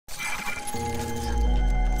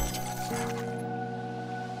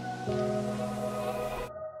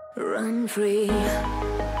run free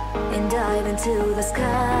and dive into the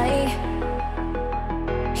sky.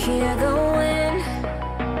 Hear the wind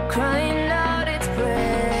crying out its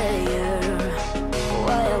prayer.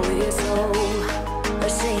 Why are we so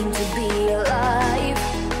ashamed to be alive?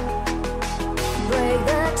 Break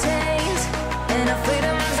the chains and our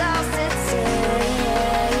freedom's ours to take.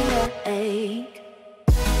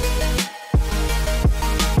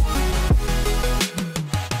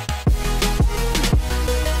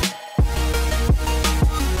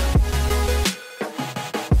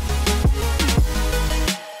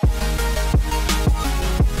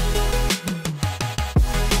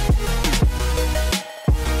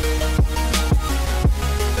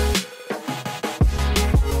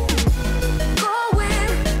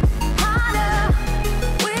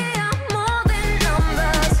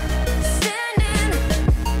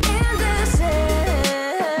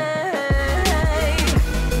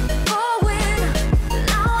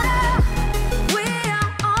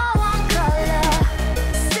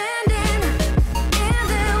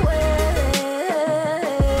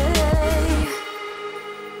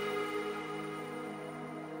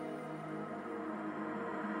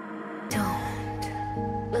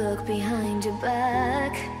 Look behind your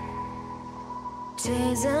back.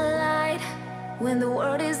 Chase a light when the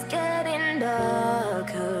world is getting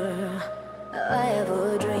darker. I have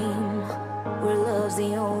a dream where love's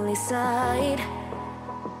the only side.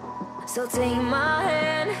 So take my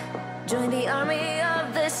hand, join the army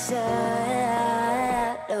of the shadows.